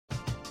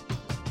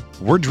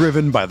We're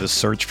driven by the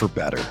search for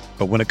better.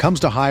 But when it comes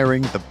to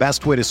hiring, the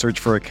best way to search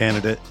for a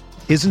candidate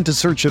isn't to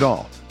search at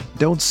all.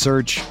 Don't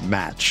search,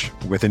 match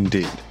with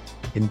Indeed.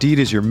 Indeed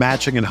is your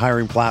matching and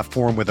hiring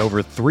platform with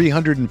over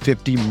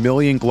 350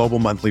 million global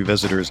monthly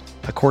visitors,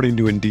 according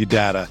to Indeed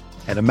data,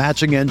 and a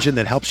matching engine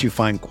that helps you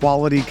find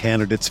quality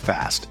candidates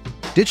fast.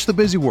 Ditch the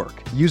busy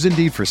work. Use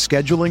Indeed for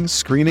scheduling,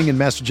 screening, and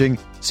messaging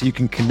so you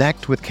can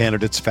connect with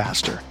candidates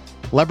faster.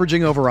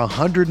 Leveraging over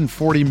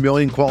 140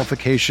 million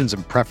qualifications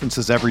and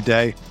preferences every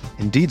day,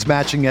 Indeed's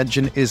matching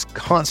engine is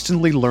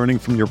constantly learning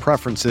from your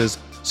preferences,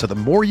 so the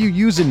more you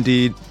use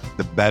Indeed,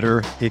 the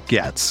better it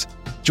gets.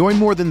 Join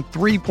more than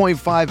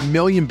 3.5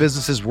 million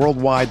businesses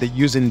worldwide that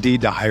use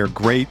Indeed to hire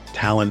great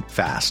talent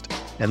fast.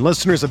 And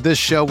listeners of this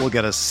show will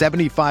get a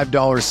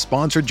 $75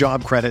 sponsored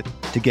job credit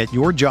to get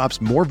your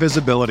jobs more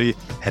visibility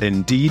at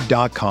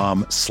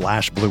Indeed.com/Blue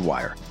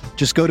Wire.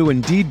 Just go to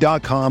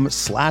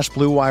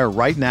Indeed.com/Blue Wire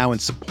right now and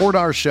support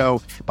our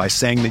show by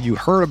saying that you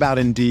heard about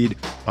Indeed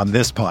on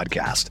this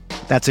podcast.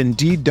 That's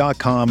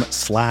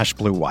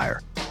Indeed.com/Blue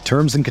Wire.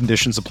 Terms and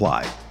conditions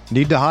apply.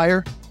 Need to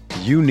hire?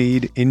 You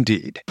need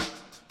Indeed.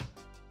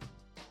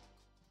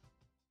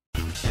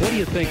 What do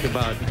you think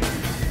about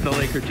the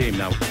Laker team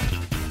now?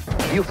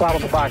 You follow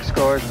the box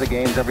scores, the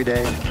games every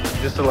day?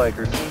 Just the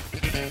Lakers.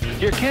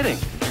 You're kidding.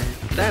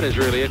 That is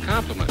really a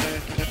compliment.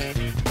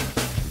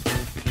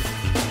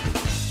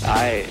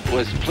 I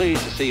was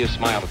pleased to see you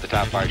smile at the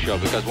top of our show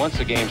because once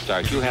the game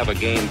starts, you have a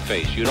game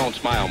face. You don't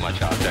smile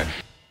much out there.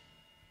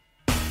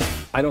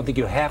 I don't think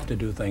you have to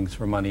do things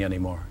for money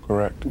anymore.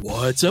 Correct.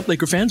 What's up,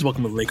 Laker fans?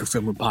 Welcome to the Laker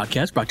Film Room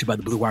Podcast, brought to you by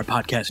the Blue Wire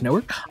Podcast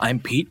Network. I'm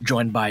Pete,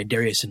 joined by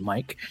Darius and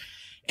Mike.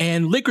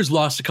 And Lakers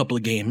lost a couple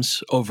of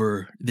games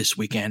over this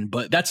weekend,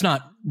 but that's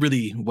not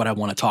really what I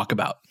want to talk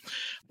about.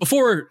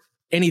 Before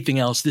anything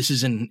else, this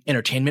is an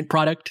entertainment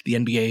product, the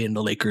NBA and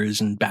the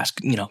Lakers and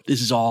basketball.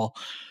 This is all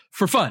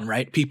for fun,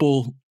 right?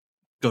 People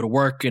go to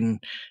work and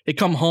they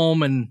come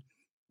home and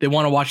they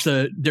want to watch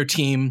their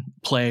team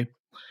play.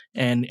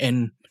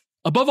 And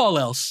above all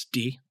else,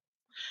 they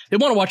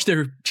want to watch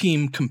their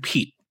team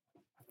compete.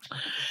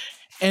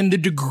 And the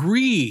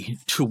degree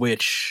to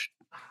which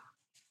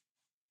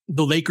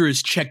the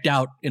Lakers checked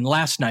out in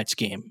last night's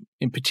game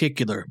in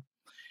particular,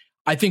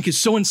 I think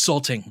is so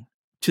insulting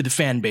to the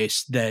fan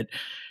base that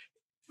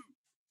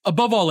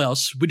above all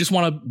else, we just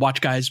want to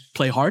watch guys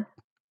play hard,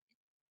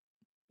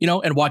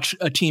 and watch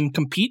a team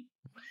compete.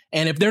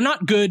 And if they're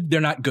not good,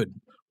 they're not good.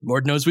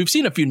 Lord knows we've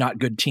seen a few not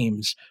good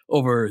teams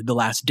over the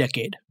last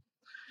decade.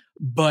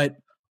 But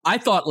I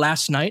thought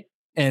last night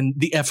and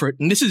the effort,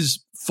 and this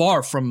is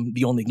far from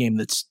the only game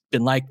that's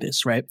been like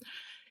this, right,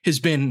 has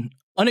been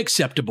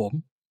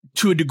unacceptable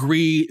to a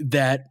degree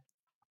that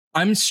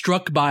I'm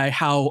struck by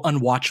how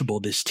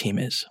unwatchable this team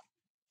is.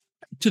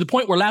 To the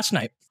point where last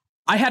night,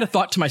 I had a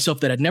thought to myself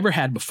that I'd never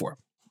had before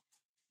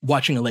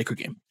watching a Laker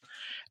game.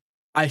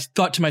 I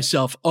thought to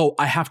myself,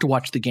 I have to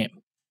watch the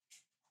game.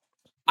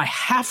 I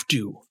have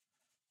to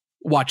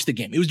watch the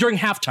game. It was during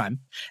halftime,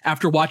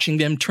 after watching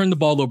them turn the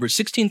ball over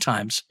 16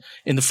 times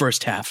in the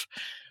first half,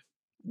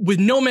 with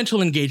no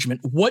mental engagement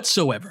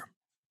whatsoever.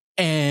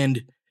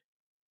 And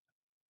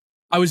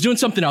I was doing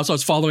something else. I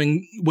was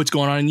following what's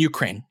going on in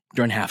Ukraine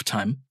during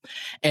halftime.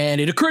 And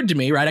it occurred to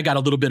me, right? I got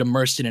a little bit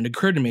immersed in it. It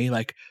occurred to me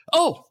like,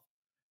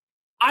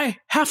 I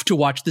have to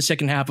watch the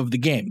second half of the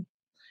game.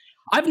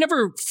 I've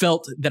never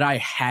felt that I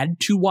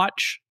had to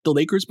watch the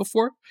Lakers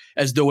before,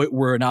 as though it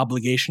were an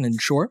obligation and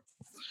chore.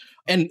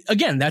 And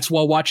again, that's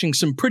while watching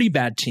some pretty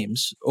bad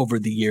teams over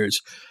the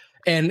years.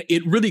 And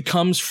it really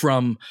comes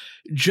from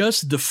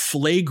just the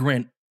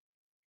flagrant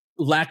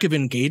lack of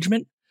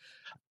engagement.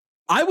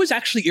 I was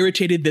actually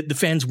irritated that the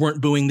fans weren't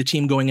booing the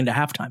team going into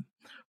halftime.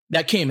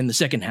 That came in the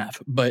second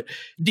half. But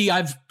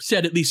I've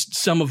said at least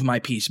some of my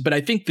piece. But I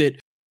think that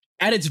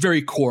at its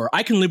very core,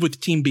 I can live with the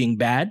team being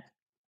bad.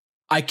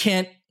 I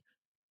can't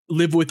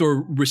live with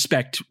or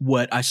respect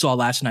what I saw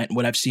last night and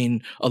what I've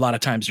seen a lot of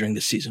times during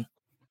this season.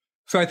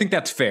 So I think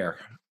that's fair.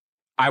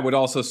 I would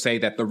also say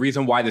that the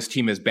reason why this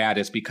team is bad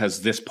is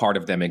because this part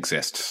of them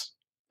exists.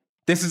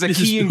 This is a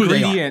key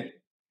ingredient.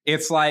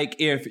 It's like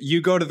if you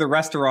go to the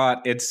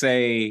restaurant and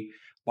say,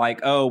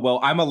 like,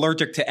 I'm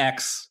allergic to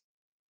X,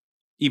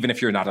 even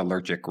if you're not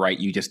allergic, right?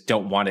 You just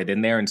don't want it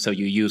in there. And so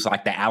you use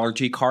like the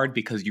allergy card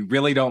because you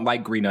really don't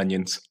like green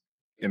onions.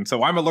 And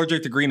so I'm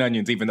allergic to green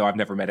onions, even though I've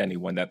never met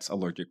anyone that's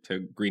allergic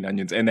to green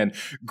onions. And then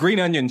green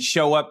onions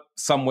show up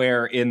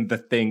somewhere in the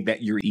thing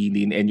that you're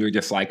eating. And you're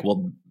just like,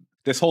 well,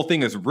 this whole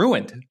thing is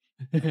ruined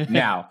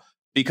now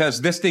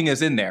because this thing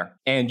is in there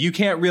and you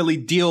can't really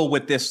deal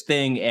with this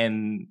thing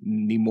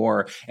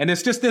anymore. And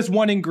it's just this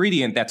one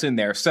ingredient that's in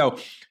there. So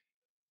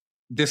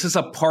this is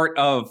a part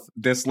of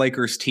this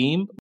Lakers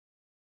team.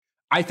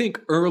 I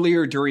think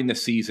earlier during the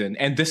season,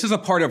 and this is a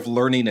part of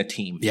learning a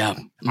team. Yeah.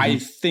 Mm-hmm. I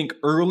think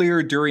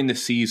earlier during the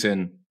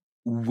season,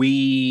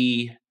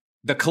 the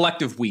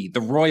collective the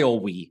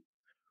royal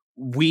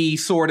we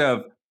sort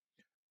of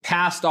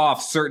passed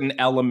off certain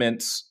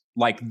elements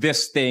like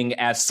this thing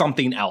as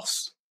something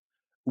else.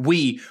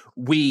 We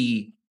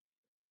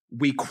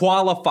we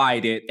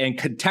qualified it and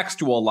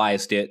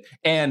contextualized it.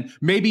 And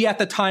maybe at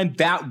the time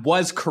that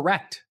was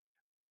correct.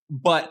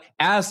 But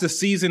as the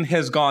season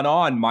has gone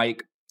on,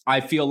 Mike,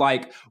 I feel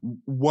like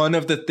one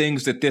of the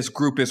things that this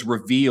group has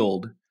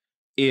revealed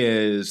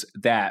is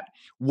that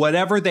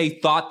whatever they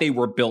thought they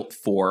were built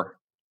for,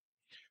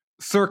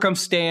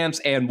 circumstance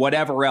and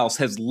whatever else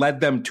has led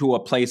them to a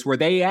place where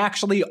they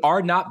actually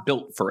are not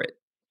built for it.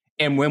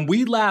 And when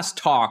we last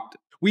talked,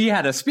 we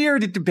had a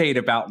spirited debate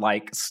about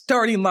like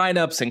starting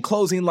lineups and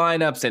closing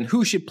lineups and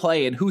who should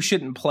play and who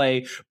shouldn't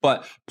play.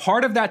 But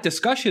part of that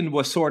discussion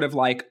was sort of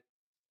like,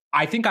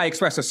 I think I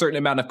expressed a certain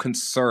amount of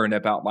concern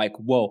about like,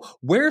 whoa,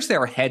 where's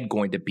their head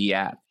going to be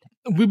at?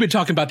 We've been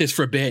talking about this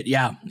for a bit.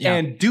 Yeah.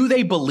 And do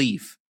they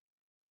believe?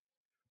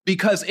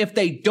 Because if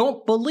they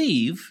don't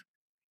believe,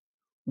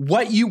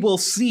 what you will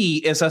see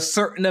is a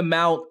certain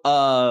amount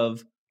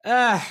of,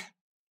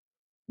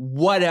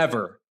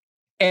 whatever.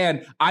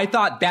 And I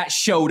thought that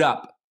showed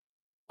up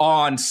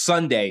on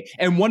Sunday.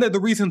 And one of the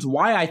reasons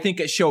why I think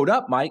it showed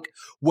up, Mike,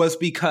 was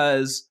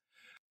because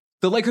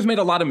the Lakers made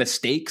a lot of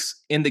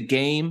mistakes in the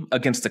game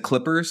against the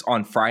Clippers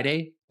on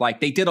Friday. Like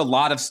they did a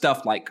lot of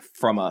stuff like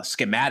from a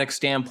schematic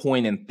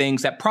standpoint and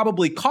things that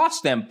probably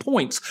cost them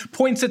points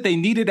that they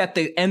needed at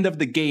the end of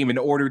the game in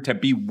order to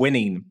be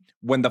winning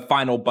when the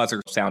final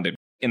buzzer sounded.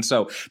 And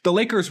so the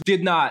Lakers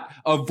did not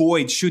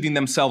avoid shooting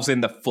themselves in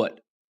the foot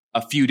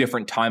a few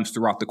different times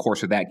throughout the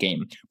course of that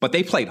game. But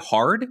they played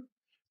hard.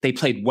 They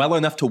played well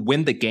enough to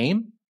win the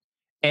game.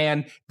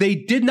 And they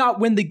did not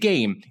win the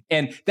game.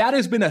 And that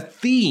has been a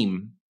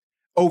theme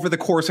over the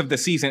course of the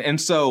season. And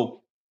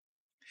so,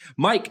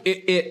 Mike,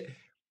 the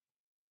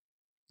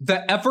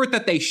effort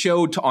that they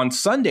showed on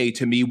Sunday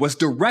to me was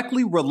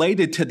directly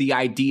related to the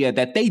idea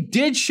that they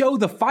did show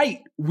the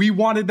fight we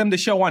wanted them to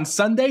show on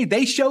Sunday.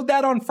 They showed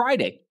that on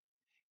Friday.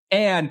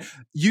 And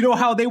you know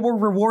how they were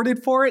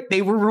rewarded for it?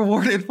 They were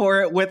rewarded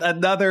for it with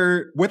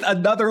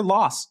another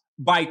loss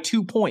by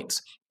 2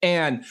 points.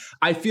 And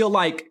I feel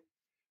like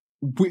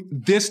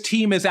this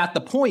team is at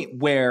the point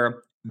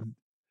where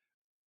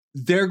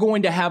they're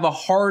going to have a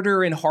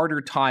harder and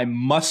harder time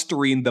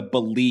mustering the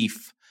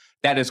belief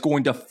that is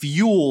going to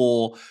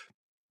fuel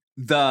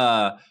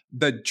the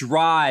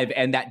drive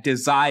and that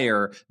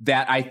desire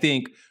that I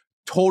think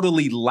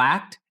totally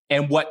lacked,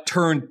 and what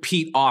turned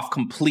Pete off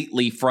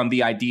completely from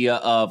the idea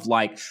of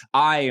like,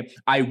 I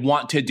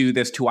want to do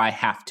this to I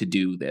have to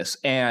do this.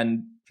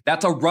 And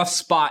that's a rough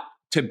spot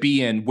to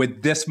be in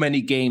with this many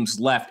games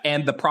left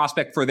and the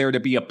prospect for there to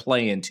be a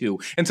play-in too.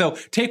 And so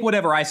take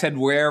whatever I said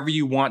wherever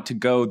you want to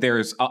go.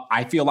 There's,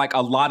 I feel like,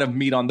 a lot of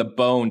meat on the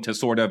bone to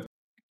sort of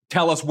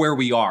tell us where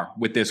we are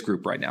with this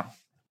group right now.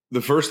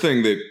 The first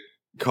thing that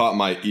caught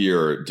my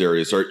ear,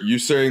 Darius, are you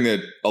saying that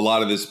a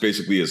lot of this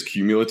basically is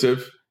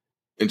cumulative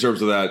in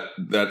terms of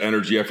that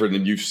energy effort,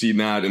 and you've seen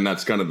that, and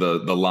that's kind of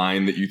the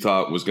line that you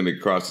thought was going to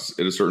cross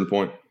at a certain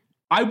point?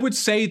 I would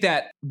say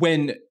that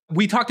when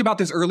we talked about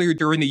this earlier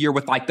during the year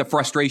with like the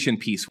frustration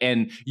piece,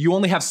 and you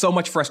only have so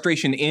much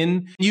frustration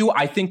in you,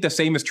 I think the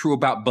same is true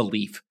about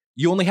belief.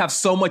 You only have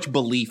so much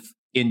belief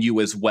in you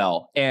as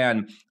well.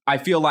 And I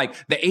feel like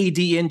the AD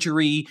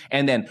injury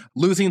and then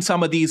losing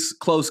some of these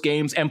close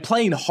games and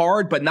playing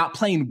hard but not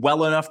playing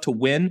well enough to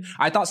win.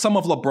 I thought some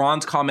of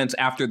LeBron's comments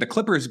after the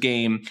Clippers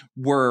game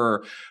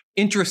were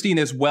interesting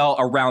as well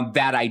around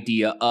that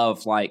idea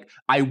of like,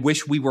 I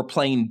wish we were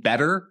playing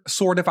better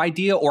sort of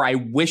idea, or I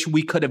wish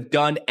we could have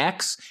done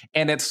X.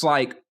 And it's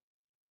like,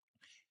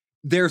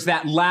 there's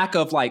that lack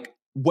of like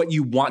what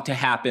you want to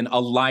happen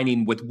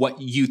aligning with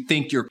what you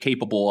think you're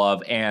capable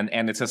of. And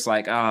it's just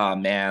like, oh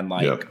man,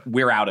 like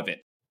we're out of it.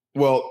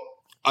 Well,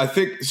 I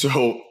think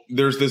so.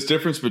 There's this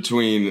difference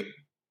between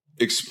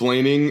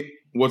explaining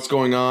what's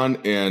going on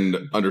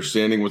and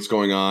understanding what's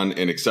going on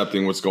and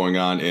accepting what's going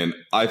on. And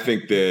I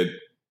think that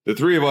the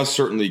three of us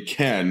certainly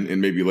can,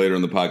 and maybe later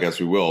in the podcast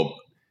we will,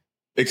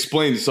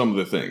 explain some of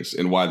the things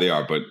and why they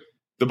are. But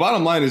the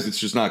bottom line is it's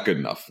just not good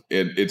enough.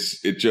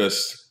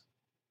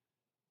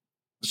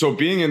 So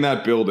being in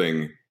that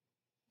building,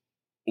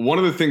 one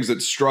of the things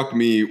that struck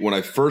me when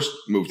I first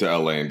moved to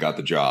LA and got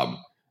the job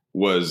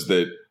was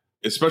that,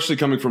 especially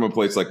coming from a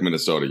place like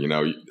Minnesota, you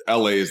know,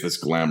 LA is this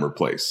glamour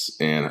place,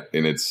 and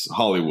it's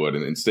Hollywood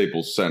and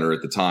Staples Center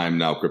at the time,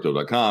 now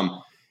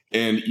Crypto.com.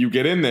 And you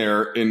get in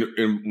there, and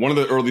one of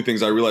the early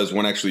things I realized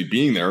when actually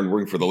being there and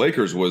working for the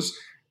Lakers was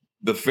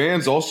the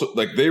fans also,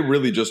 like, they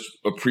really just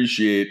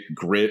appreciate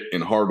grit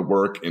and hard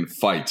work and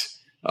fight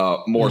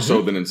more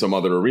so than in some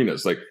other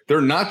arenas. Like,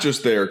 they're not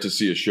just there to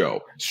see a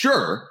show.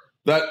 Sure,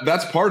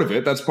 that's part of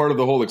it. That's part of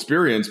the whole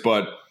experience.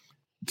 But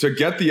to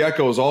get the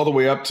echoes all the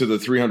way up to the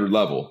 300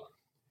 level,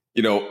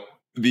 you know,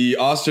 the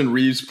Austin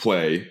Reeves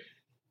play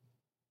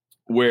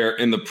where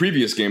in the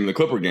previous game, in the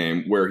Clipper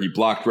game, where he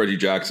blocked Reggie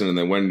Jackson and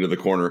then went into the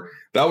corner,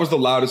 that was the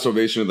loudest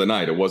ovation of the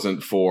night. It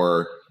wasn't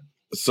for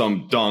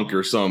some dunk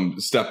or some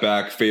step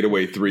back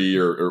fadeaway three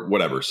or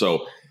whatever.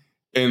 So,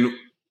 in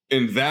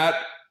that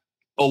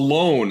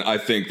alone, I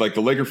think like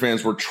the Laker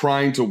fans were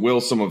trying to will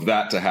some of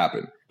that to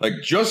happen. Like,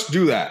 just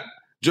do that,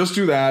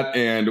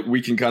 and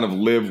we can kind of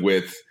live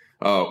with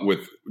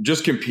with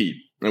just compete,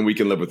 and we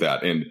can live with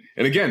that. And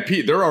again,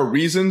 Pete, there are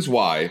reasons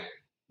why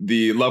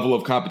the level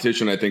of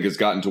competition, I think, has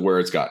gotten to where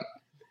it's gotten.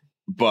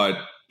 But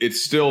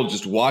it's still,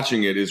 just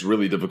watching it is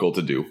really difficult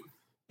to do.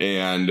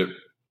 And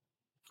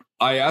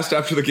I asked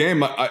after the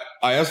game, I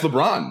asked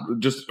LeBron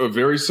just a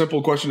very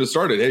simple question to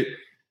start it. Hey,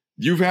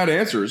 you've had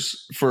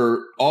answers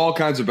for all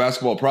kinds of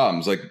basketball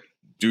problems. Like,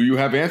 do you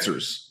have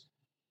answers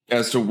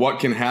as to what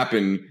can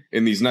happen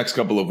in these next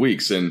couple of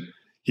weeks? And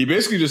he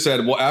basically just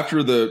said, well, after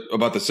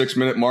about the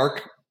 6-minute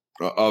mark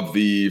of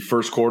the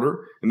first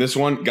quarter, and this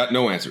one got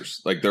no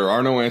answers. Like, there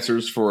are no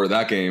answers for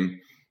that game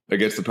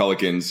against the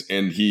Pelicans.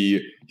 And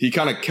he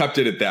kind of kept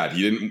it at that.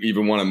 He didn't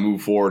even want to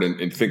move forward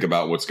and think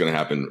about what's going to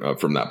happen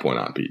from that point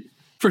on, Pete.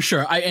 For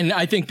sure.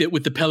 I think that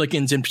with the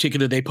Pelicans in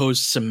particular, they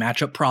posed some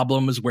matchup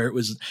problems where it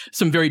was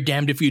some very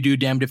damned if you do,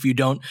 damned if you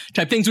don't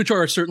type things, which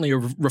are certainly a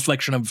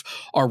reflection of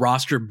our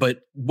roster.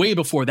 But way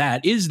before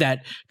that is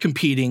that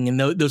competing and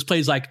those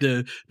plays like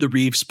the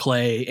Reeves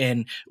play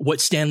and what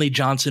Stanley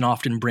Johnson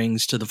often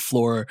brings to the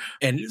floor.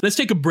 And let's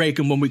take a break.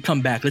 And when we come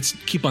back, let's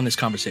keep on this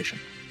conversation.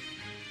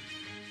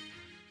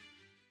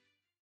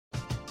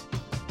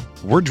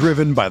 We're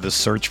driven by the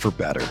search for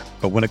better.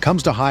 But when it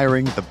comes to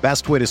hiring, the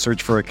best way to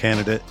search for a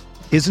candidate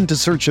isn't to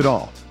search at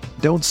all.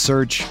 Don't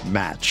search,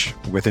 match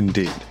with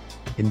Indeed.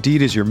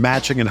 Indeed is your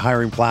matching and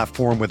hiring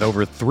platform with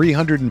over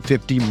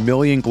 350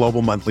 million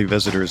global monthly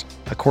visitors,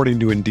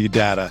 according to Indeed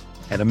data,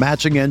 and a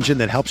matching engine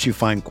that helps you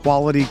find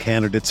quality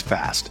candidates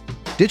fast.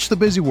 Ditch the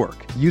busy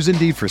work. Use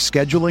Indeed for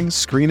scheduling,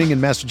 screening, and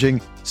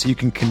messaging so you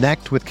can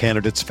connect with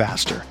candidates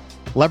faster.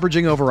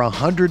 Leveraging over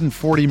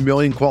 140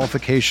 million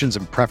qualifications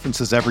and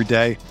preferences every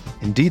day,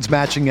 Indeed's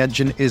matching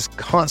engine is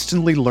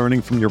constantly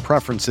learning from your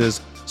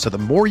preferences, so the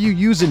more you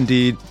use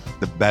Indeed,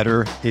 the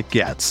better it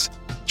gets.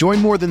 Join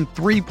more than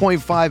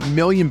 3.5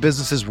 million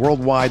businesses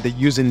worldwide that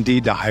use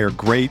Indeed to hire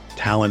great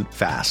talent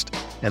fast.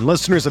 And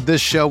listeners of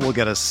this show will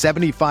get a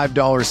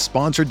 $75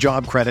 sponsored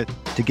job credit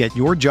to get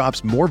your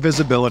jobs more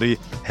visibility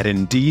at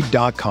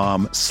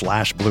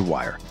Indeed.com/Blue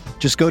Wire.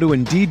 Just go to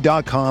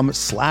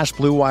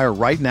Indeed.com/Blue Wire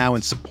right now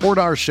and support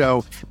our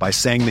show by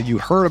saying that you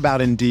heard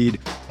about Indeed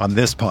on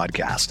this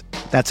podcast.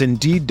 That's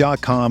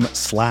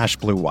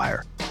Indeed.com/Blue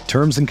Wire.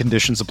 Terms and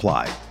conditions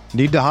apply.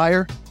 Need to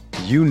hire?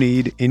 You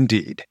need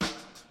Indeed.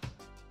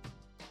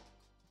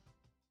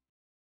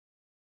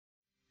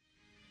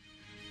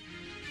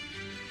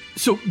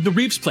 So the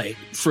Reeves play,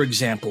 for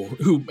example,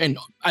 and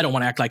I don't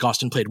want to act like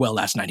Austin played well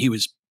last night. He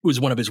was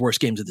one of his worst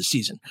games of the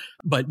season.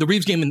 But the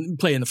Reeves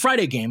play in the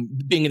Friday game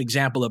being an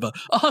example of a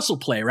hustle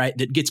play, right,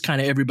 that gets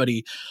kind of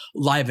everybody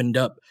livened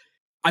up.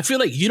 I feel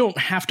like you don't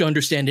have to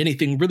understand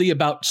anything really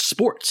about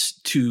sports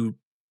to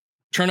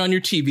turn on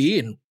your TV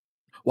and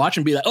watch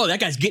and be like, oh, that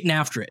guy's getting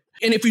after it.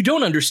 And if you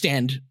don't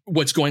understand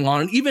what's going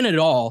on, even at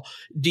all,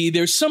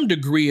 there's some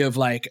degree of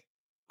like,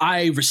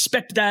 I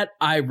respect that.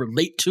 I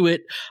relate to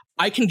it.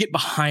 I can get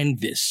behind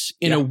this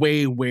in a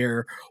way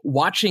where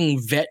watching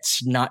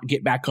vets not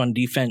get back on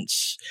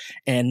defense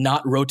and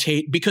not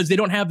rotate because they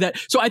don't have that.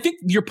 So I think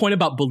your point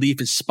about belief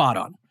is spot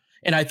on.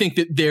 And I think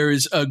that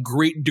there's a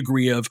great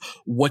degree of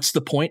what's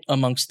the point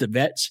amongst the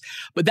vets.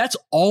 But that's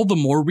all the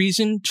more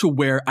reason to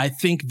where I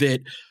think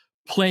that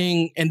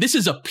playing, and this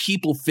is a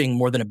people thing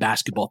more than a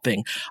basketball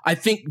thing. I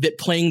think that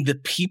playing the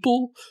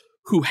people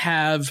who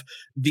have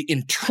the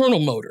internal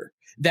motor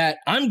that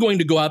I'm going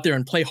to go out there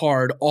and play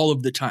hard all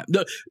of the time.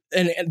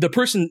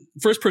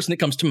 First person that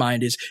comes to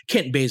mind is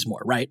Kent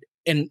Bazemore, right?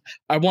 And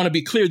I want to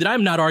be clear that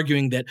I'm not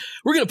arguing that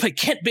we're going to play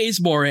Kent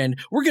Bazemore and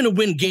we're going to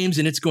win games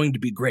and it's going to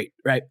be great,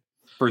 right?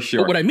 For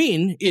sure. But what I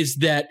mean is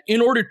that in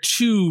order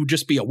to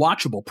just be a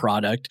watchable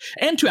product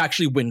and to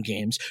actually win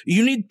games,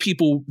 you need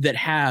people that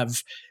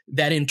have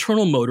that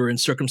internal motor in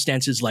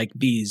circumstances like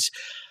these.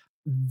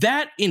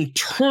 That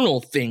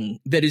internal thing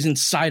that is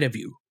inside of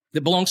you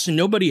that belongs to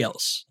nobody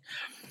else.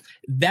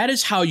 That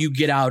is how you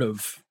get out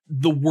of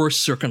the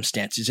worst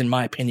circumstances, in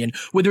my opinion,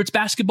 whether it's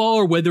basketball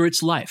or whether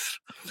it's life.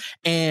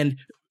 And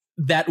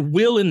that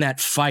will in that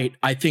fight,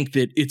 I think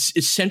that it's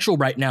essential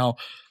right now.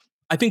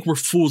 I think we're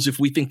fools if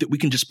we think that we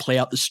can just play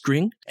out the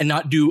string and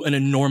not do an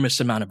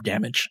enormous amount of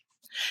damage.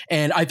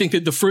 And I think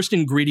that the first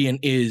ingredient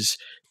is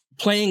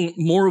playing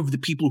more of the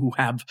people who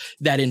have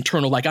that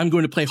internal, like, I'm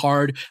going to play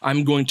hard.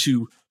 I'm going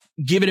to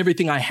give it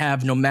everything I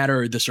have, no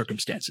matter the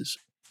circumstances.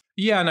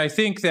 Yeah. And I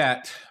think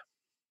that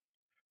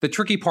the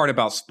tricky part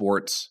about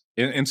sports,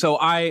 and so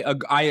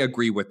I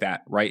agree with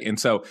that, right? And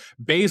so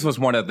Baze was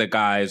one of the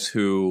guys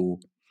who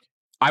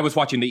I was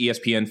watching the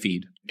ESPN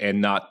feed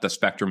and not the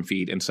Spectrum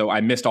feed. And so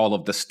I missed all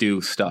of the Stu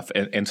stuff.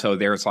 And so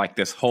there's like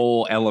this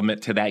whole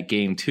element to that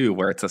game too,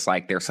 where it's just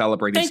like they're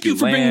celebrating Thank Stu you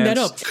for Lance bringing that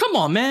up. Come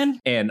on, man.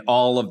 And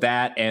all of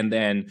that. And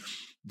then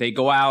they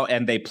go out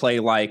and they play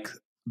like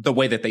the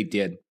way that they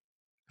did.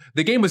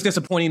 The game was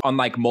disappointing on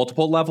like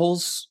multiple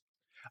levels.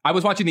 I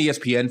was watching the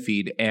ESPN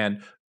feed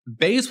and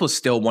Baze was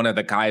still one of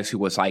the guys who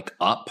was like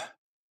up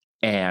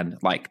and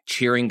like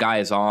cheering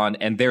guys on.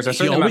 And there's a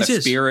certain amount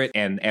of spirit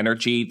and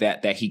energy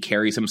that he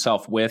carries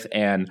himself with.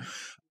 And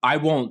I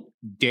won't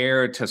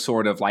dare to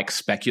sort of like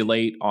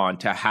speculate on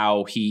to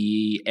how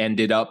he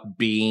ended up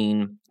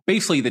being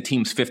basically the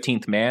team's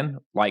 15th man,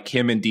 like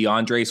him and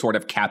DeAndre sort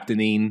of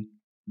captaining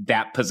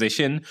that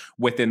position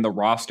within the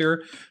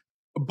roster.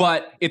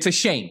 But it's a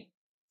shame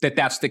that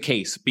that's the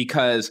case,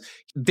 because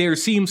there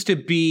seems to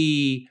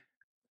be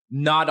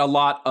not a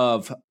lot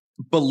of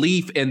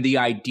belief in the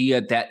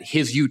idea that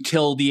his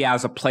utility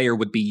as a player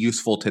would be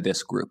useful to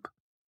this group,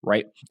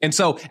 right? And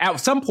so at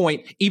some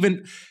point,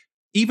 even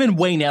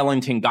Wayne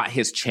Ellington got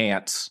his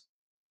chance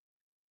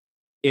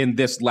in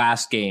this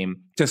last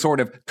game to sort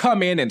of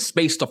come in and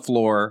space the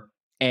floor,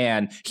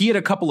 and he had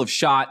a couple of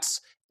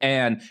shots,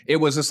 and it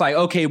was just like,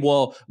 okay,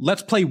 well,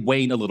 let's play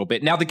Wayne a little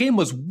bit. Now, the game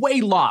was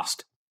way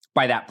lost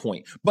by that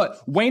point,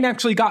 but Wayne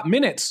actually got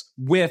minutes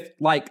with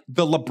like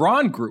the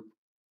LeBron group,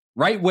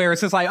 right? Where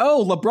it's just like,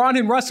 oh, LeBron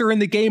and Russ are in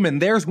the game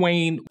and there's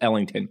Wayne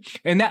Ellington.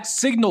 And that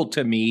signaled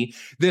to me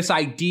this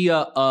idea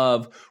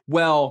of,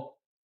 well,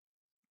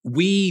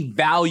 we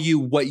value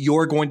what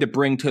you're going to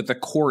bring to the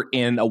court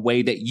in a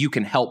way that you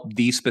can help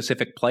these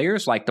specific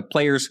players, like the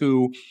players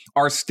who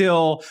are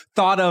still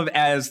thought of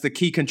as the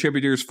key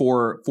contributors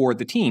for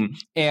the team.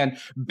 And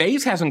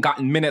Baze hasn't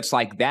gotten minutes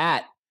like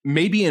that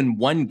maybe in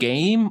one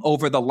game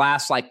over the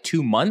last like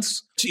 2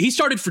 months. He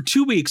started for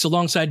 2 weeks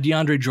alongside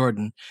DeAndre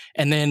Jordan,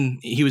 and then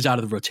he was out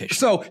of the rotation.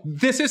 So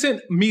this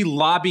isn't me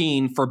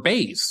lobbying for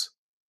Baze,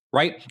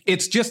 right?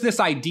 It's just this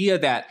idea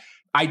that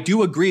I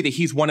do agree that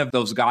he's one of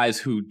those guys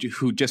who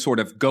just sort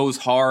of goes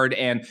hard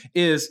and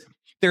there's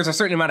a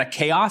certain amount of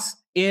chaos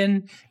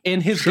in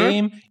his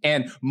game.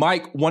 And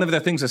Mike, one of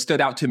the things that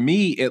stood out to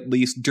me, at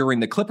least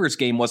during the Clippers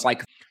game, was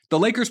like the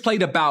Lakers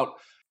played about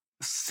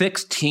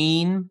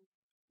 16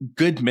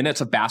 good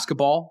minutes of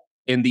basketball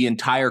in the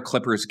entire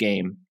Clippers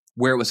game,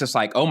 where it was just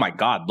like, oh my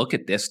God, look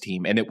at this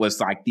team. And it was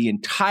like the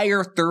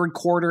entire third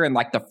quarter and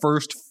like the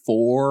first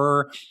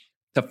 4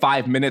 to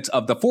 5 minutes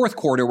of the fourth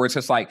quarter, where it's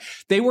just like,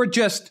 they were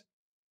just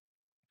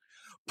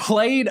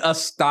played a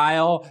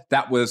style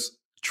that was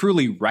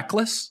truly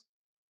reckless,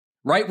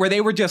 right? Where they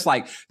were just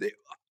like,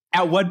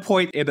 at one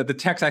point in the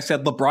text, I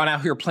said, LeBron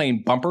out here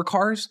playing bumper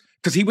cars,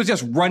 because he was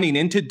just running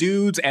into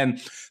dudes.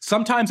 And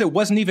sometimes it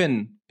wasn't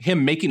even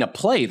him making a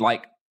play.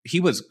 Like, he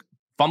was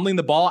fumbling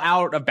the ball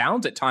out of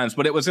bounds at times,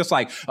 but it was just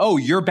like, oh,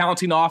 you're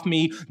bouncing off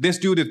me. This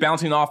dude is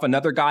bouncing off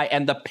another guy.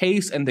 And the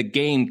pace and the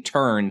game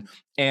turned.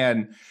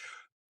 And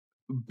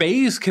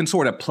Baze can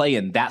sort of play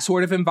in that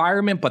sort of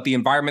environment, but the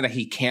environment that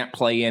he can't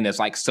play in is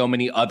like so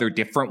many other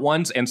different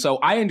ones. And so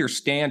I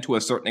understand to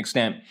a certain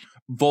extent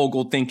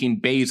Vogel thinking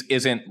Baze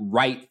isn't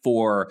right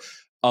for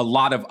a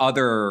lot of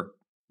other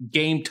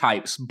game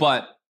types,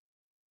 but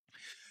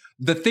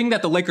the thing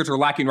that the Lakers are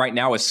lacking right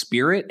now is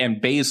spirit, and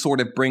Baze sort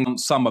of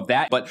brings some of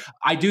that. But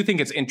I do think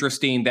it's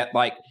interesting that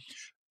like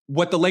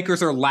what the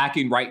Lakers are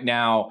lacking right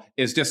now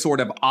is just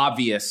sort of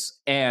obvious,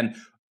 and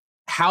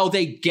how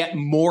they get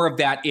more of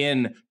that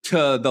in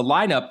to the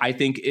lineup, I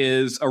think,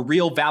 is a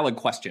real valid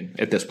question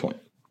at this point.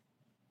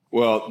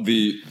 Well,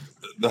 the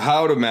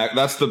how to Mac,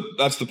 that's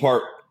the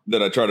part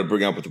that I try to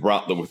bring up with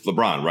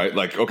LeBron, right?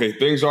 Like, okay,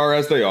 things are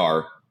as they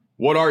are.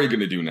 What are you going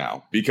to do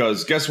now?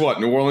 Because guess what?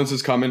 New Orleans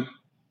is coming.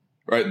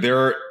 Right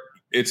there,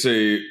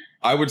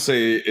 I would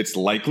say it's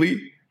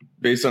likely,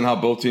 based on how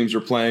both teams are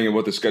playing and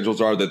what the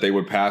schedules are, that they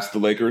would pass the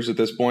Lakers at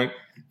this point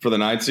for the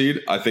 9th seed.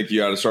 I think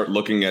you got to start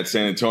looking at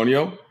San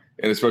Antonio,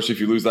 and especially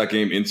if you lose that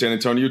game in San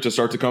Antonio, to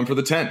start to come for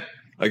the 10.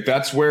 Like,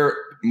 that's where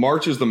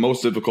March is the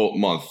most difficult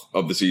month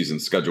of the season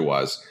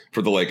schedule-wise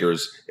for the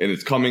Lakers, and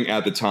it's coming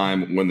at the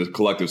time when the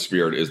collective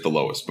spirit is the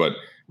lowest. But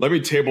let me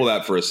table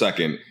that for a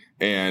second,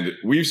 and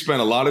we've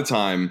spent a lot of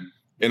time,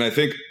 and I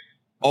think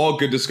all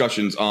good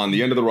discussions on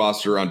the end of the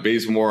roster, on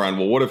Bazemore, on,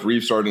 well, what if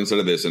Reeves started instead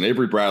of this, and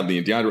Avery Bradley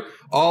and DeAndre,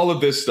 all of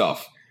this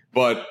stuff.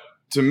 But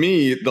to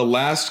me, the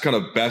last kind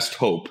of best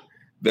hope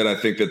that I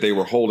think that they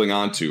were holding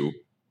on to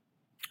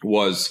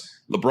was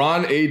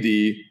LeBron,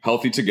 AD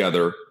healthy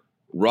together,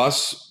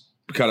 Russ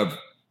kind of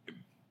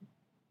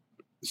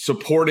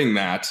supporting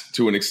that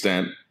to an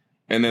extent,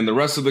 and then the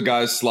rest of the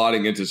guys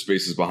slotting into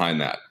spaces behind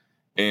that.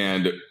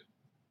 And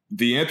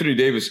the Anthony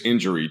Davis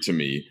injury, to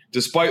me,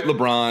 despite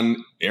LeBron,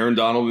 Aaron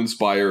Donald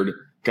inspired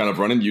kind of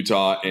running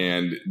Utah,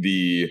 and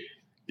the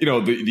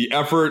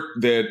effort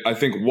that I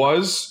think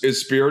was as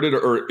spirited,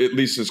 or at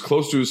least as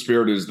close to as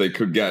spirited as they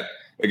could get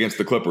against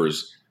the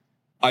Clippers.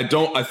 I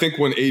think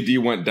when AD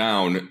went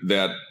down,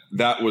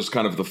 that was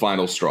kind of the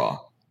final straw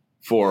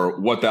for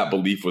what that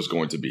belief was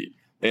going to be.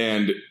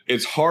 And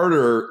it's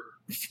harder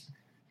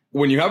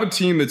when you have a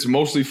team that's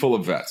mostly full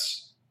of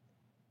vets,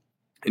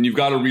 and you've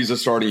got Ariza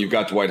starting, you've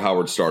got Dwight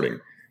Howard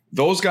starting.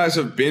 Those guys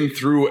have been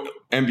through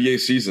NBA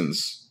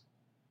seasons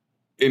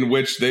in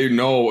which they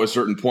know a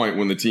certain point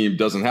when the team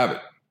doesn't have it.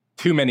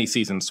 Too many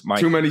seasons, Mike.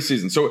 Too many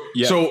seasons.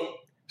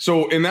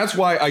 So, and that's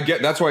why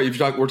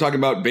we're talking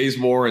about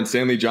Bazemore and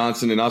Stanley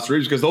Johnson and Austin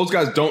Reeves, because those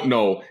guys don't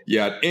know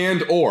yet,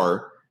 and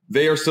or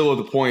they are still at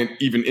the point,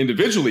 even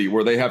individually,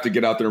 where they have to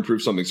get out there and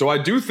prove something. So I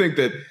do think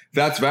that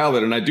that's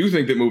valid, and I do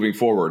think that moving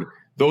forward,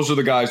 those are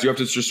the guys you have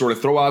to just sort of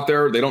throw out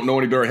there. They don't know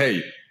any better.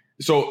 Hey.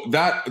 So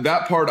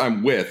that part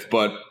I'm with,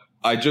 but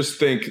I just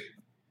think,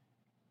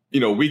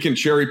 we can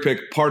cherry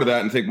pick part of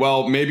that and think,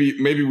 well,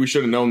 maybe we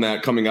should have known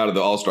that coming out of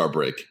the All-Star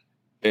break.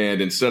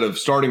 And instead of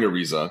starting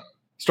Ariza,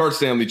 start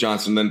Stanley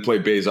Johnson, then play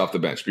Baze off the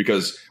bench.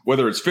 Because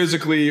whether it's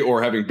physically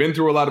or having been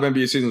through a lot of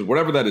NBA seasons,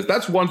 whatever that is,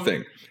 that's one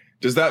thing.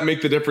 Does that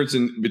make the difference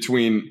in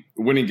between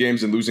winning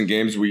games and losing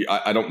games?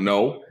 I don't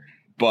know.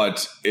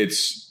 But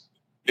it's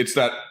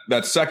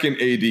that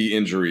second AD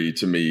injury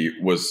to me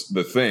was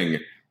the thing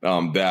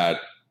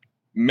that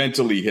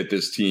mentally hit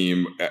this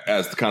team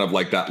as kind of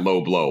like that low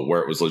blow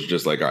where it was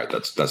just like, all right,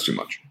 that's too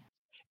much.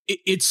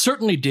 It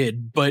certainly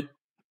did, but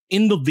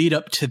in the lead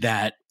up to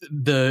that,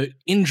 the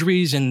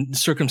injuries and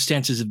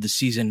circumstances of the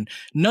season,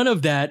 none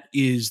of that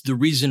is the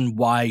reason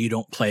why you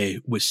don't play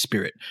with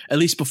spirit, at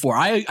least before.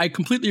 I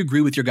completely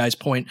agree with your guys'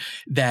 point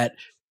that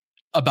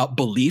about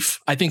belief.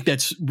 I think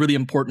that's really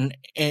important,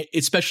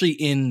 especially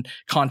in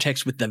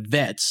context with the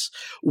vets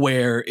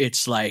where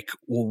it's like,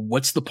 well,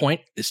 what's the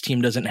point? This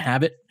team doesn't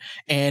have it.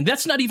 And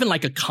that's not even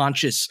like a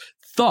conscious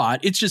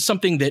thought. It's just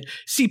something that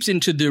seeps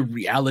into the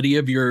reality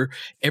of your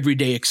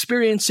everyday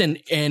experience and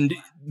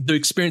the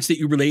experience that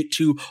you relate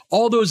to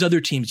all those other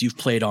teams you've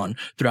played on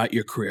throughout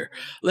your career.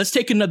 Let's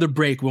take another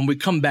break. When we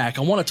come back,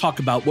 I want to talk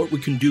about what we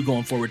can do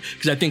going forward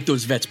because I think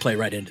those vets play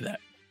right into that.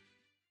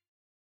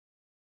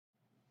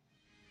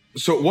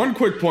 So one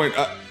quick point,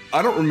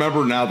 I don't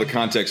remember now the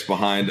context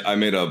behind I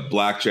made a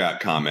blackjack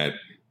comment,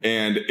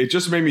 and it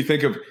just made me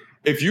think of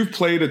if you've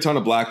played a ton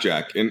of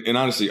blackjack, and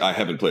honestly, I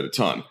haven't played a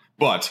ton,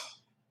 but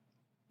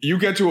you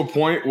get to a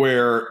point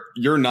where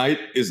your night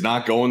is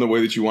not going the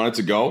way that you want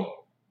it to go.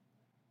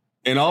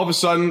 And all of a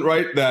sudden,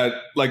 right,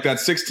 that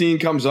 16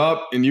 comes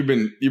up and you've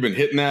been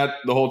hitting that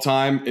the whole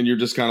time, and you're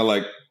just kind of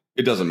like,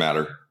 it doesn't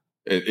matter.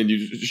 And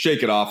you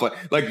shake it off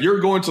like you're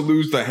going to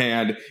lose the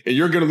hand and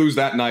you're going to lose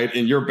that night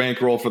and your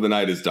bankroll for the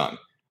night is done.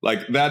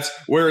 Like that's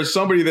whereas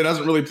somebody that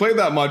hasn't really played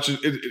that much,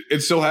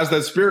 it still has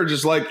that spirit,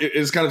 just like it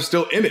is kind of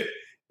still in it.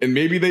 And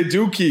maybe they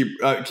do keep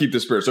the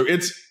spirit. So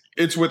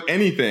it's with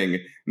anything,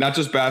 not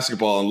just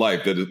basketball and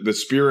life, that the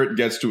spirit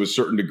gets to a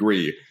certain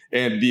degree,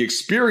 and the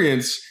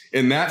experience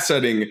in that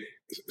setting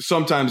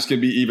sometimes can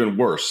be even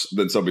worse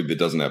than somebody that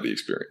doesn't have the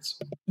experience.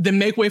 Then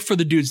make way for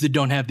the dudes that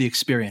don't have the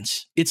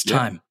experience. It's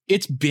time. Yeah.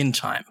 It's been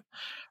time,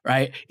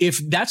 right? If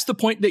that's the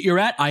point that you're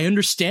at, I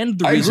understand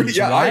the reasons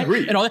why. I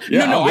agree. And all that.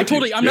 Yeah, no,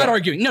 I'm not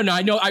arguing. No,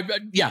 I know.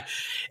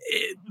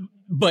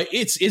 But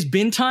it's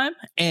been time.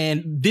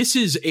 And this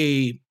is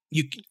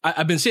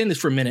I've been saying this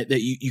for a minute, that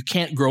you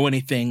can't grow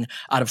anything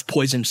out of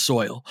poisoned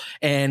soil.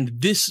 And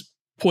this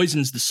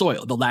poisons the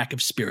soil, the lack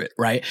of spirit,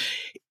 right?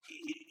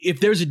 If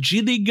there's a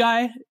G League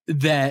guy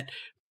that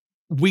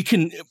we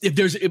can, if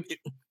there's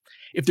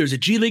a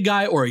G League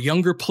guy or a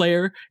younger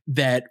player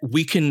that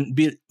we can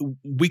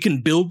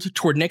build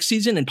toward next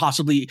season and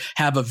possibly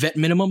have a vet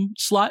minimum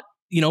slot,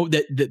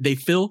 that they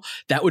fill,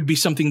 that would be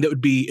something that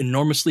would be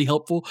enormously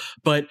helpful.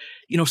 But,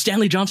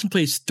 Stanley Johnson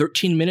plays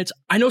 13 minutes.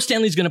 I know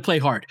Stanley's going to play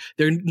hard.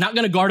 They're not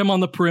going to guard him on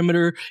the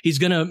perimeter. He's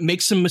going to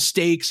make some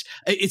mistakes.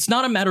 It's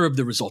not a matter of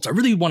the results. I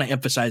really want to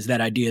emphasize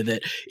that idea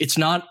that it's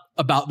not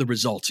about the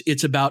results.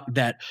 It's about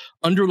that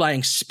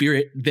underlying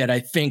spirit that I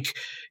think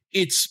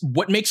it's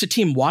what makes a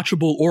team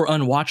watchable or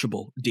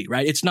unwatchable, D,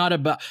 right? It's not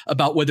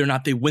about whether or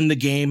not they win the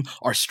game,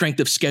 our strength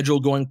of schedule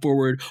going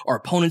forward, our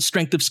opponent's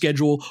strength of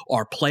schedule,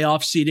 our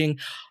playoff seeding.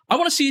 I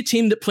want to see a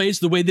team that plays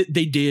the way that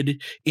they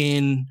did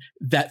in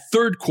that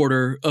third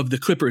quarter of the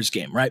Clippers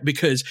game, right?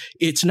 Because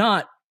it's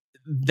not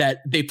that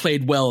they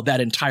played well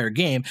that entire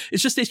game.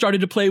 It's just they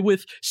started to play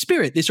with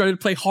spirit. They started to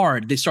play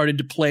hard. They started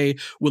to play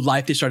with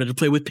life. They started to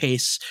play with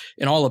pace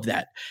and all of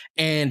that.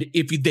 And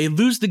if they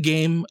lose the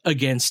game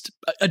against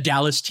a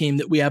Dallas team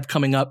that we have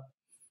coming up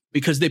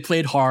because they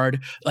played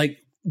hard, like,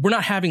 we're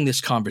not having this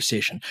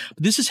conversation.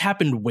 But this has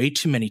happened way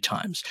too many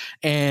times.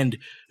 And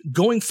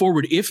going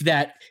forward, if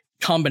that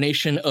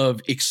combination of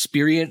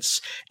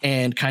experience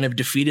and kind of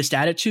defeatist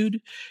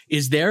attitude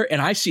is there, and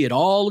I see it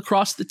all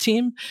across the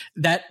team,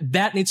 that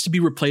needs to be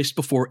replaced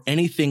before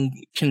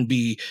anything can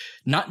be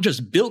not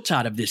just built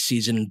out of this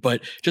season,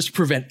 but just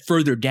prevent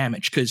further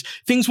damage, because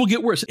things will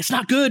get worse. It's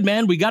not good,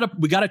 man. We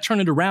gotta turn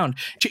it around,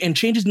 and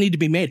changes need to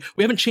be made.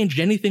 We haven't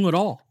changed anything at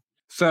all.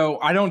 So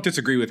I don't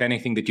disagree with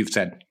anything that you've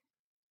said.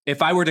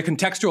 If I were to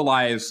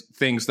contextualize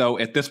things, though,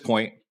 at this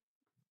point,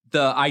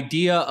 the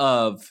idea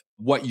of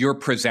what you're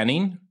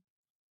presenting,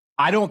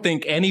 I don't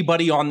think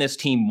anybody on this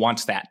team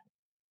wants that.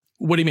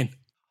 What do you mean?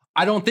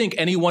 I don't think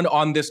anyone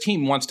on this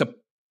team wants to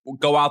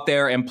go out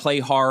there and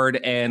play hard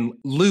and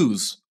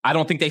lose. I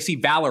don't think they see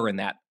valor in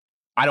that.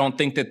 I don't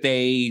think that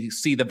they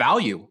see the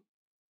value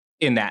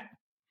in that.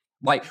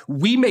 Like,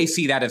 we may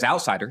see that as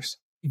outsiders.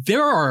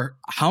 There are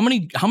how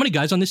many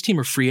guys on this team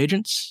are free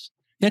agents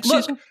next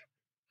season?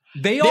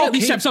 They at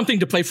least have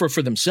something to play for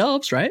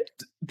themselves, right?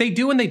 They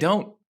do and they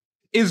don't.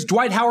 Is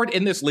Dwight Howard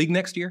in this league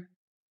next year?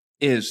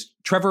 Is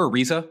Trevor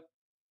Ariza?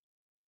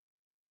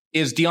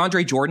 Is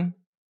DeAndre Jordan?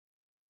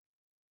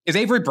 Is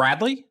Avery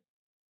Bradley?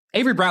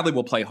 Avery Bradley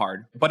will play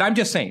hard, but I'm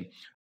just saying,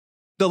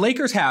 the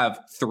Lakers have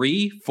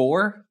 3,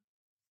 4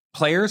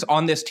 players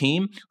on this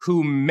team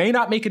who may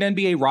not make an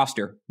NBA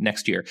roster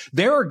next year.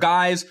 There are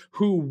guys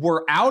who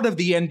were out of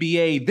the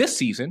NBA this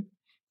season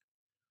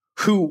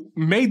who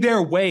made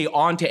their way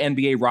onto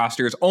NBA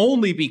rosters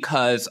only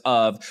because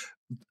of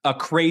a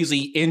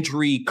crazy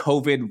injury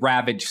COVID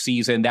ravaged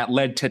season that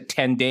led to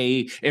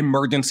 10-day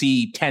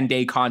emergency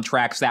 10-day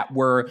contracts that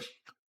were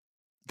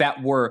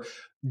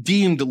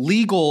deemed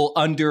legal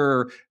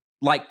under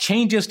like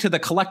changes to the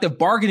collective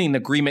bargaining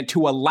agreement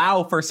to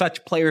allow for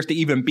such players to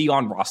even be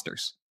on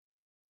rosters.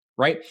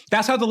 Right?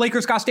 That's how the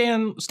Lakers got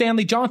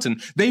Stanley Johnson.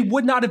 They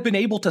would not have been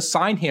able to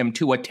sign him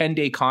to a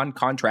 10-day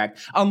contract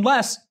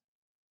unless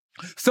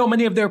so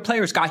many of their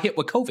players got hit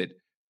with COVID.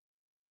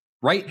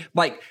 Right?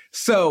 Like,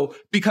 so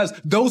because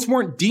those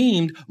weren't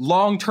deemed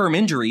long-term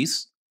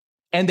injuries,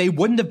 and they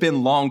wouldn't have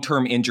been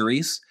long-term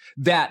injuries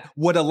that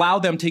would allow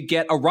them to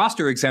get a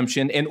roster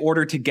exemption in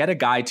order to get a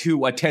guy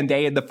to a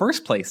 10-day in the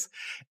first place.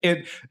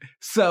 And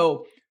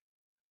so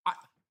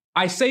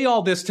I say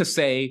all this to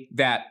say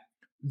that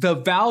the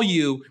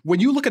value, when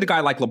you look at a guy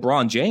like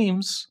LeBron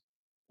James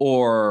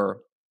or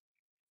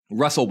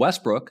Russell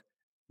Westbrook,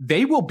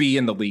 they will be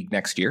in the league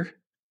next year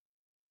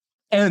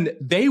and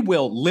they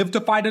will live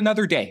to fight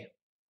another day,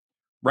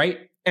 right?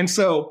 And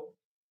so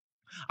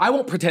I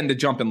won't pretend to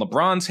jump in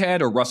LeBron's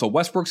head or Russell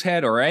Westbrook's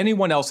head or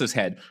anyone else's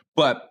head,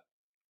 but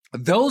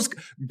those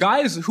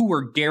guys who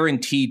were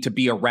guaranteed to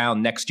be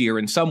around next year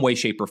in some way,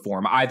 shape, or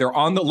form, either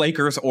on the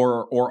Lakers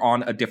or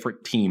on a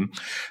different team,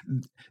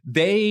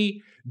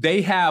 they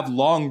have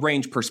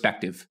long-range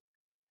perspective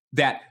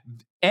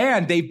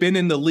and they've been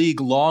in the league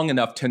long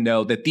enough to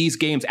know that these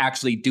games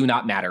actually do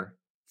not matter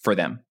for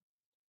them,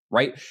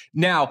 right?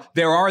 Now,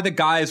 there are the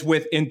guys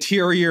with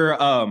interior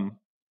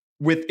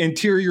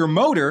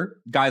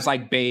motor, guys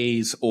like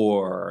Baze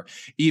or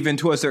even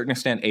to a certain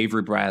extent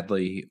Avery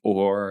Bradley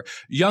or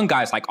young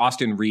guys like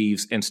Austin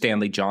Reeves and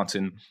Stanley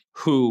Johnson,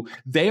 who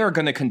they are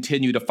going to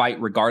continue to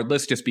fight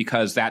regardless just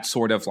because that's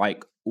sort of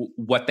like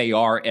what they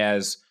are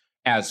as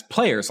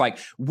players. Like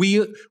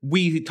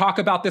we talk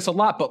about this a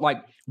lot, but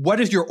like,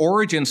 what is your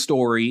origin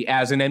story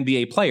as an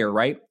NBA player,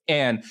 right?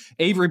 And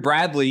Avery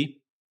Bradley,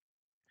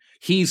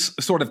 he's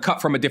sort of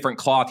cut from a different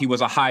cloth. He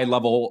was a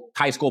high-level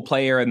high school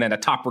player and then a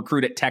top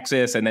recruit at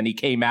Texas, and then he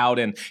came out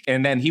and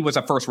then he was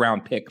a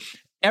first-round pick.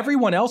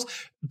 Everyone else,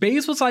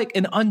 Baze was like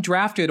an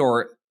undrafted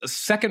or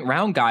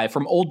second-round guy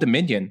from Old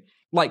Dominion.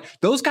 Like,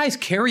 those guys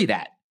carry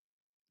that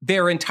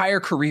their entire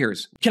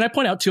careers. Can I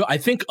point out, too, I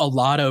think a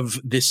lot of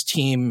this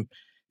team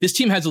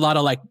has a lot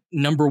of like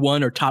number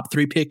 1 or top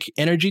 3 pick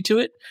energy to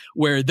it,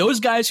 where those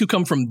guys who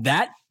come from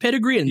that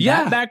pedigree and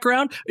that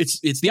background, it's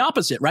the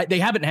opposite, right? They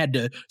haven't had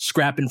to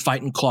scrap and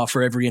fight and claw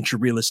for every inch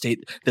of real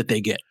estate that they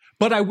get.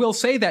 But I will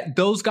say that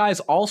those guys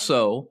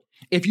also,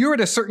 if you're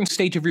at a certain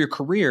stage of your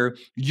career,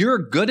 you're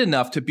good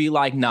enough to be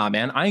like, nah,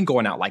 man, I ain't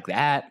going out like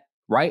that,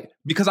 right?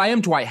 Because I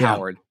am Dwight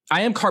Howard.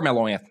 I am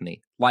Carmelo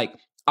Anthony. Like,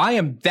 I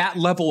am that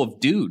level of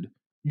dude.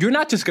 You're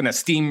not just going to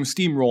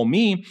steamroll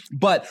me.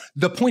 But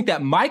the point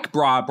that Mike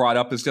brought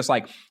up is just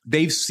like,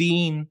 they've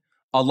seen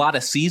a lot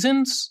of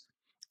seasons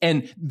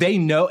and they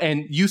know,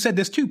 and you said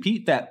this too,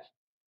 Pete, that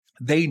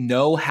they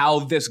know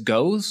how this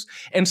goes.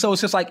 And so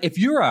it's just like, if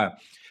you're a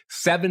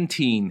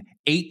 17,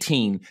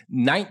 18,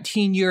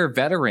 19-year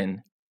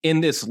veteran in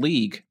this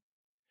league,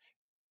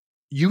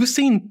 you've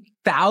seen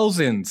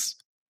thousands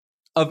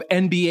of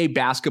NBA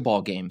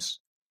basketball games.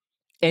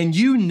 And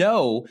you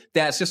know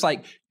that it's just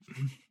like,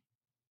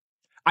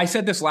 I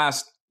said this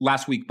last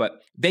week, but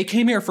they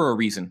came here for a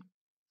reason.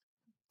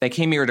 They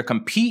came here to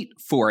compete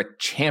for a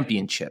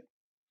championship.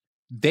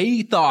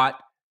 They thought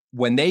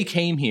when they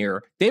came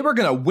here, they were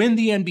going to win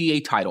the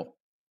NBA title.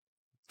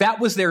 That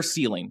was their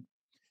ceiling.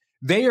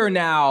 They are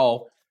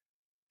now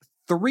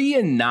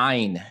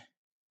 3-9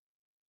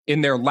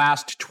 in their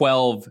last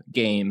 12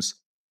 games,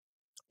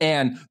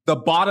 and the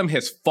bottom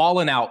has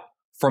fallen out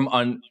from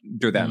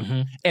under them.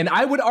 Mm-hmm. And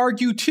I would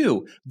argue,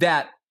 too,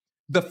 that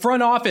the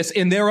front office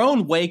in their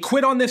own way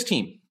quit on this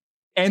team.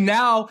 And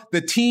now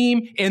the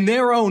team in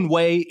their own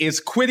way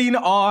is quitting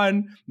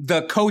on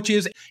the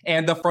coaches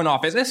and the front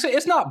office.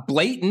 It's not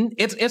blatant.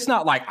 It's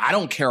not like, I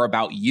don't care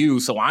about you,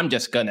 so I'm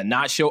just going to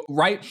not show,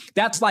 right?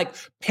 That's like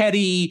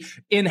petty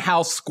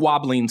in-house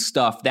squabbling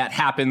stuff that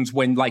happens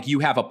when like you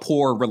have a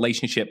poor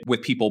relationship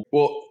with people.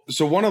 Well,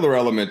 so one other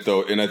element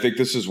though, and I think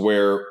this is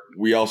where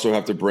we also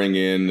have to bring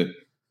in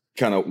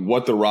kind of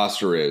what the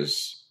roster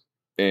is.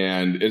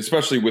 And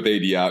especially with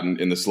AD out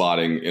in the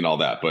slotting and all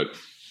that. But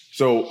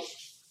so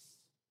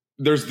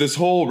there's this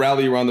whole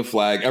rally around the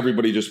flag,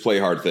 everybody just play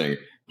hard thing.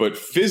 But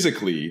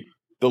physically,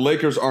 the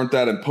Lakers aren't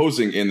that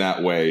imposing in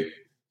that way.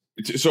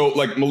 So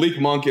like Malik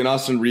Monk and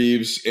Austin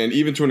Reeves, and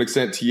even to an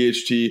extent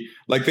THT,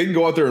 like they can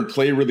go out there and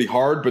play really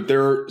hard, but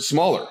they're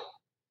smaller.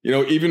 You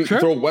know, even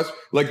throw West,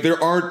 like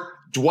there aren't,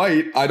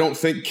 Dwight, I don't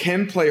think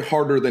can play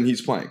harder than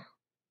he's playing.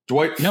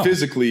 Dwight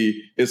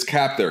physically is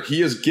capped there.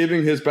 He is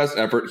giving his best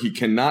effort. He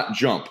cannot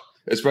jump,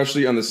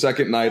 especially on the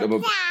second night of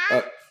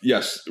a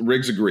yes,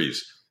 Riggs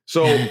agrees.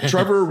 So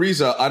Trevor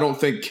Ariza, I don't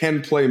think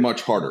can play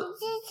much harder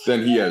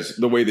than he is,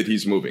 the way that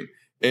he's moving.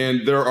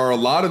 And there are a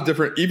lot of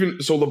different,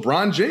 so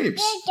LeBron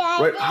James,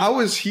 right? How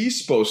is he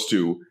supposed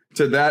to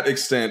that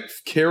extent,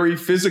 carry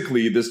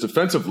physically this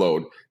defensive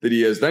load that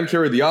he has, then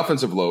carry the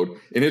offensive load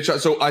and hit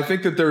shots? So I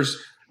think that there's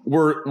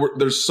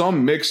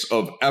some mix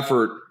of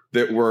effort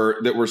that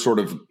we're sort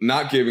of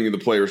not giving the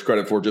players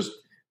credit for,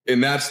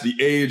 and that's the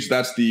age,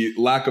 that's the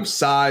lack of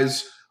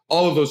size,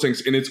 all of those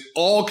things. And it's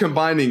all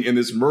combining in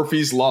this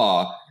Murphy's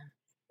Law.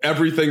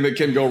 Everything that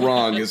can go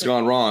wrong has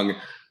gone wrong.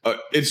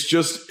 That's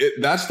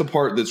the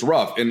part that's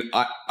rough. And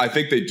I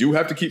think they do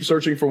have to keep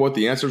searching for what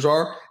the answers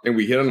are. And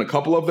we hit on a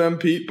couple of them,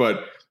 Pete,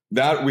 but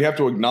that we have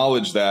to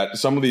acknowledge that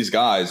some of these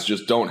guys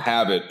just don't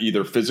have it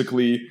either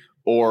physically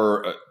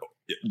or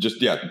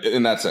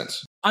in that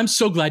sense. I'm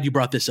so glad you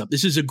brought this up.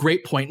 This is a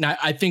great point. And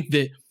I think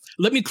that,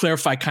 let me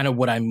clarify kind of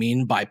what I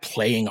mean by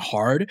playing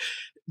hard.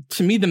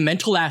 To me, the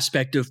mental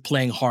aspect of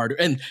playing hard,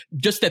 and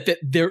just that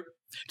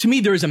to me,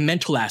 there is a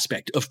mental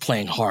aspect of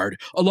playing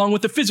hard, along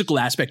with the physical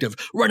aspect of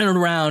running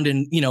around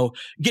and,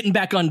 getting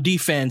back on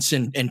defense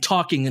and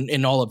talking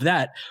and all of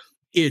that.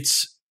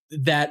 It's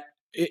that,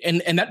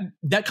 and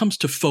that comes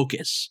to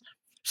focus.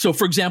 So,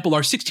 for example,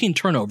 our 16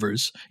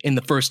 turnovers in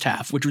the first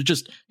half, which was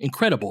just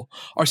incredible,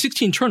 our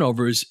 16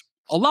 turnovers,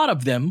 a lot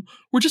of them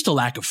were just a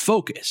lack of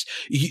focus.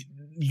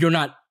 You're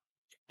not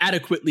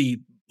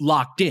adequately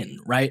locked in,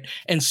 right?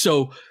 And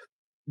so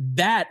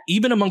that,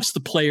 even amongst the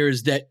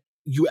players that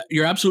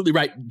you're absolutely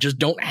right, just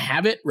don't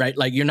have it, right?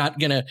 Like, you're not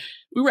gonna.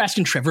 We were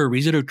asking Trevor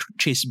Ariza to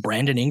chase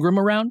Brandon Ingram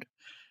around.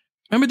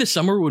 Remember this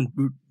summer when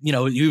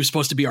he was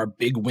supposed to be our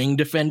big wing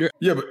defender?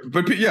 Yeah, but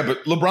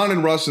LeBron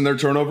and Russ and their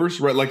turnovers,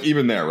 right? Like,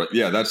 even there, right?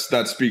 Yeah,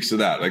 that speaks to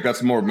that. Like,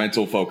 that's more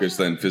mental focus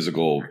than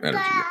physical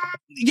energy.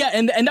 Yeah,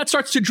 and that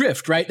starts to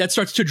drift, right? That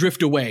starts to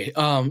drift away.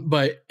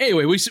 But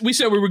anyway, we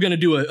said we were going to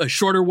do a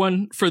shorter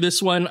one for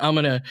this one. I'm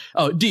going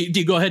to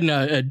D, go ahead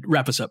and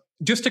wrap us up.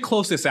 Just to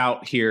close this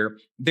out here,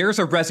 there's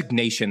a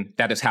resignation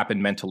that has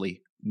happened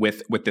mentally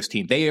with this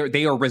team.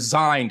 They are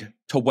resigned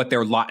to what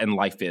their lot in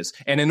life is.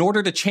 And in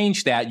order to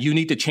change that, you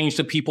need to change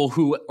the people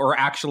who are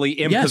actually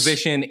in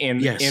position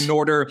in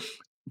order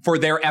for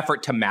their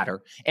effort to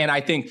matter. And I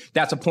think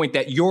that's a point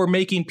that you're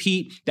making,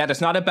 Pete, that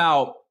it's not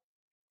about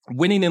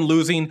winning and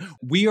losing.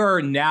 We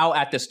are now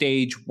at the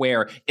stage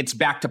where it's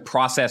back to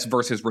process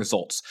versus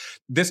results.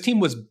 This team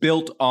was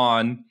built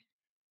on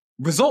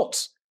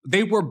results.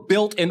 They were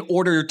built in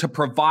order to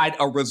provide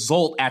a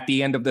result at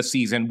the end of the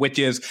season, which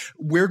is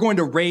we're going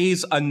to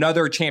raise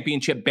another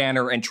championship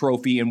banner and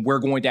trophy, and we're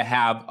going to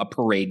have a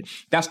parade.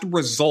 That's the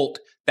result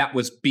that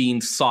was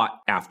being sought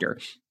after.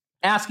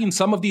 Asking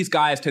some of these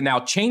guys to now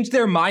change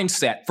their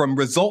mindset from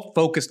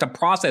result-focused to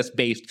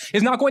process-based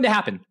is not going to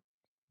happen.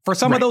 For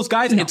some of those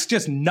guys, it's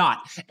just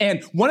not.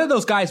 And one of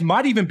those guys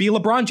might even be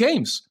LeBron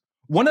James.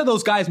 One of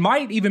those guys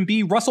might even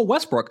be Russell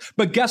Westbrook.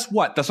 But guess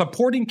what? The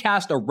supporting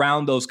cast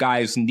around those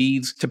guys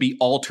needs to be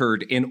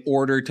altered in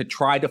order to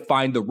try to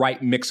find the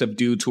right mix of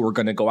dudes who are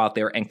going to go out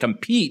there and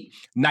compete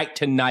night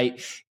to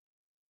night.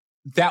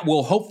 That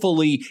will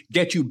hopefully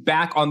get you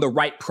back on the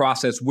right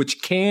process,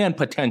 which can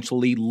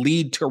potentially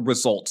lead to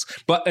results.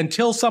 But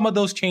until some of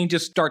those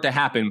changes start to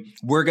happen,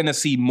 we're going to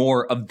see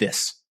more of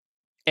this.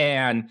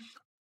 And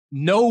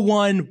no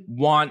one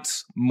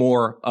wants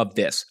more of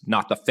this.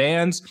 Not the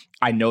fans.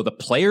 I know the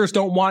players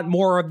don't want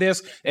more of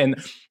this. And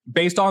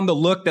based on the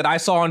look that I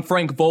saw on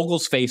Frank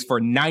Vogel's face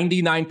for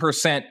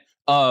 99%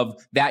 of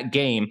that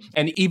game,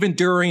 and even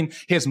during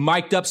his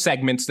mic'd up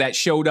segments that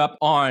showed up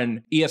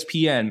on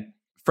ESPN,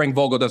 Frank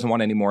Vogel doesn't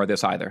want any more of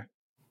this either.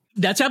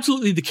 That's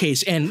absolutely the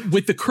case. And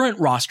with the current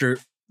roster,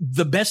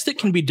 the best that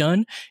can be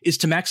done is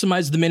to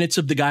maximize the minutes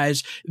of the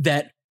guys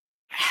that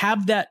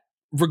have that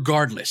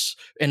regardless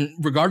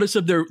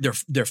of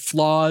their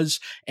flaws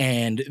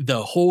and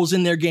the holes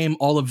in their game,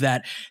 all of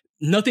that.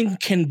 Nothing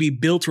can be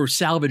built or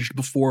salvaged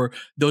before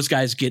those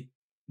guys get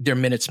their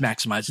minutes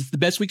maximized. It's the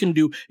best we can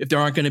do if there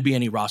aren't going to be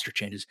any roster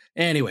changes.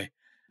 Anyway,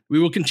 we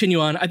will continue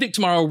on. I think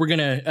tomorrow we're going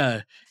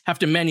to have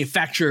to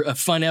manufacture a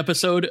fun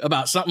episode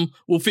about something.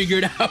 We'll figure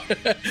it out.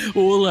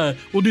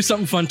 We'll do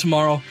something fun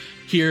tomorrow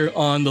here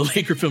on the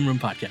Laker Film Room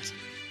Podcast.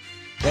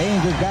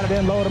 James has got it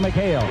in low to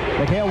McHale.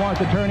 McHale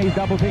wants to turn. He's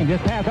double team.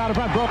 Just pass out in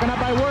front. Broken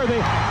up by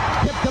Worthy.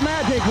 Tip to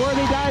Magic.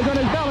 Worthy dies on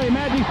his belly.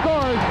 Magic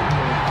scores.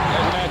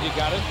 There's Magic.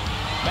 Got it.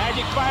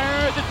 Magic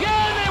fires. It's good.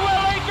 They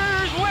will.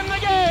 Lakers win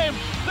the game.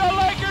 The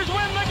Lakers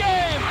win the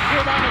game.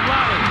 Rebound of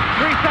Lonnie.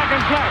 3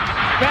 seconds left.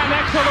 Van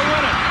Exel to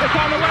win it. It's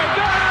on the way.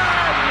 Good.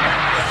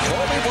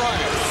 Kobe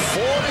Bryant,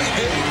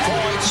 48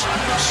 points,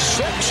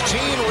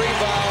 16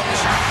 rebounds.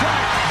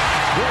 Shot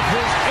with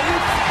his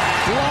 8th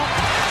block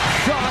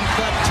shot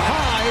that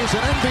ties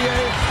an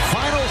NBA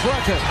Finals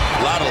record.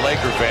 A lot of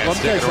Laker fans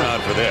sticking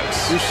around for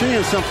this. You're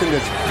seeing something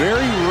that's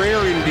very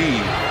rare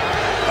indeed.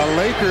 A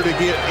Laker to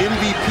get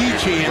MVP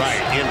chance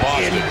in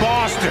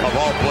Boston. Of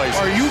all places.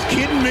 Are you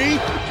kidding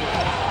me?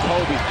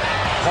 Kobe,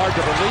 hard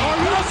to believe. Are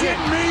you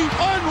kidding me?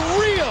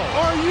 Unreal.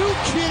 Are you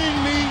kidding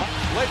me?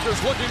 Lakers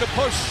looking to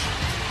push.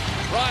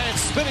 Bryant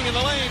spinning in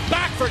the lane.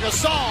 Back for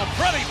Gasol.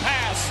 Pretty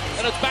pass.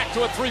 And it's back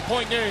to a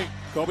 3-point game.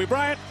 Kobe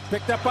Bryant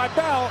picked up by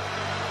Bell.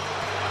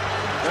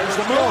 There's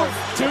the move.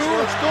 2, 1,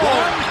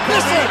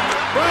 miss it.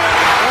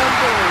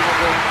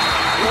 Unbelievable.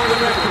 For the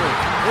victory.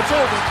 It's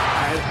over.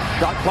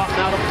 Shot clock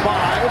now to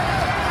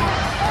 5.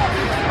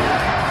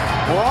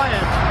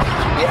 Bryant.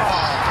 Yes.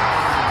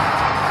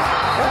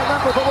 And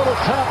then with a little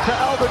tap to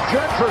Alvin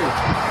Gentry.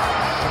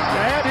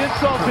 Add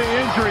insult to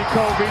injury,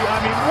 Kobe. I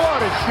mean, what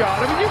a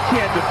shot. I mean, you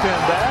can't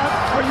defend that.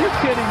 Are you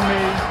kidding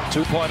me?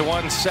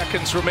 2.1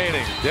 seconds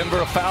remaining. Denver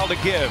a foul to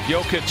give.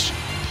 Jokic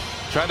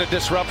trying to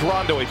disrupt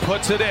Rondo. He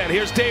puts it in.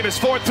 Here's Davis,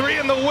 4-3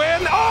 in the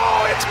win.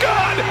 Oh, it's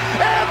good!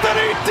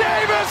 Anthony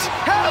Davis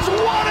has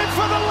won it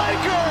for the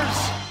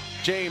Lakers!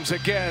 James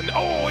again.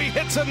 Oh, he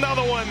hits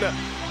another one.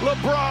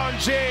 LeBron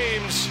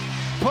James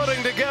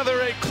putting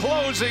together a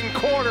closing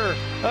quarter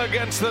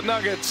against the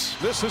Nuggets.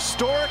 This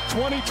historic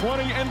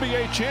 2020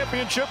 NBA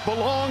championship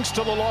belongs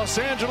to the Los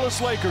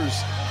Angeles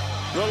Lakers.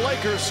 The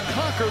Lakers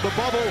conquer the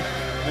bubble,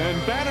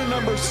 and banner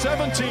number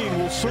 17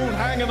 will soon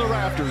hang in the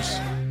rafters.